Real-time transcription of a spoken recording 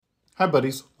Hi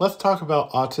buddies, let's talk about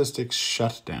autistic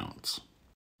shutdowns.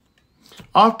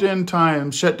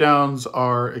 Oftentimes, shutdowns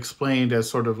are explained as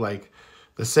sort of like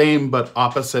the same but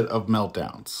opposite of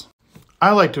meltdowns.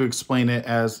 I like to explain it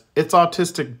as it's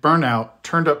autistic burnout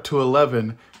turned up to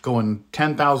 11 going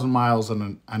 10,000 miles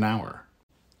an hour.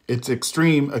 It's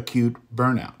extreme acute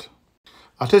burnout.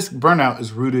 Autistic burnout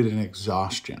is rooted in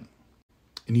exhaustion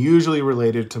and usually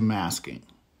related to masking.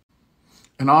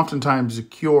 And oftentimes the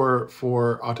cure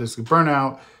for autistic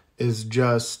burnout is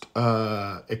just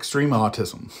extreme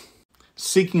autism.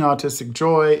 Seeking autistic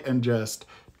joy and just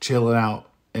chilling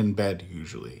out in bed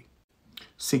usually.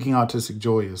 Seeking autistic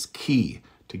joy is key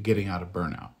to getting out of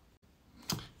burnout.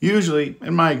 Usually,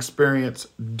 in my experience,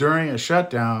 during a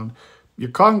shutdown,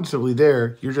 you're cognitively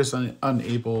there, you're just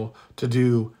unable to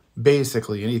do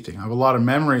basically anything. I have a lot of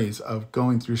memories of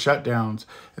going through shutdowns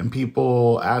and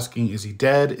people asking, is he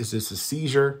dead? Is this a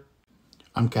seizure?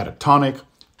 I'm catatonic.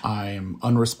 I'm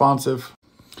unresponsive.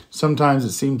 Sometimes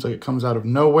it seems like it comes out of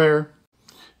nowhere.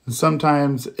 And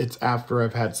sometimes it's after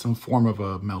I've had some form of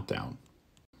a meltdown.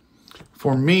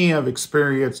 For me, I've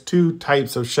experienced two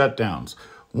types of shutdowns.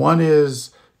 One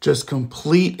is just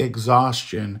complete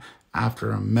exhaustion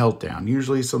after a meltdown,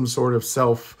 usually some sort of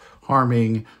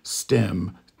self-harming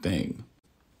stim thing,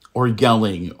 or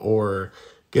yelling, or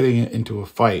getting into a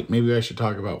fight. Maybe I should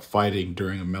talk about fighting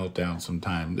during a meltdown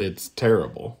sometime. It's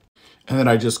terrible. And then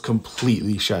I just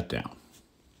completely shut down.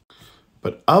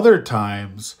 But other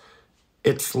times,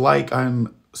 it's like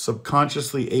I'm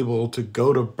subconsciously able to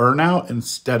go to burnout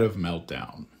instead of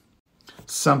meltdown.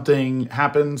 Something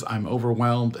happens, I'm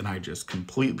overwhelmed, and I just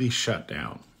completely shut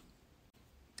down.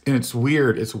 And it's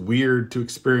weird. It's weird to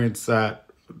experience that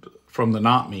from the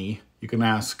not me. You can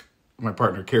ask my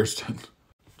partner, Kirsten.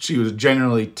 She was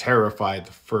genuinely terrified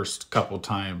the first couple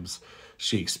times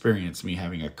she experienced me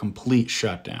having a complete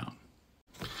shutdown.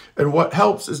 And what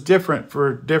helps is different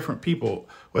for different people.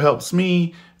 What helps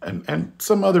me and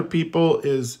some other people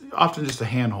is often just a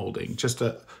hand holding, just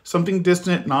something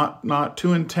distant, not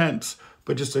too intense,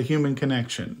 but just a human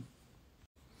connection.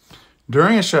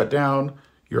 During a shutdown,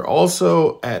 you're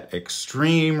also at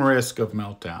extreme risk of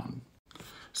meltdown.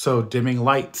 So dimming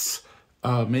lights,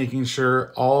 making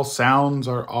sure all sounds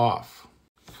are off.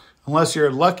 Unless you're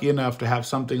lucky enough to have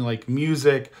something like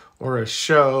music or a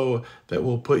show that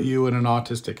will put you in an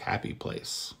autistic happy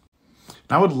place.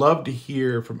 And I would love to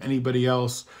hear from anybody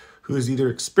else who has either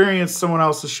experienced someone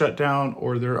else's shutdown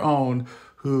or their own,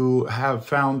 who have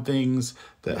found things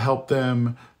that help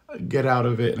them get out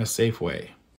of it in a safe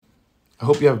way. I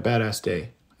hope you have a badass day,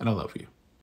 and I love you.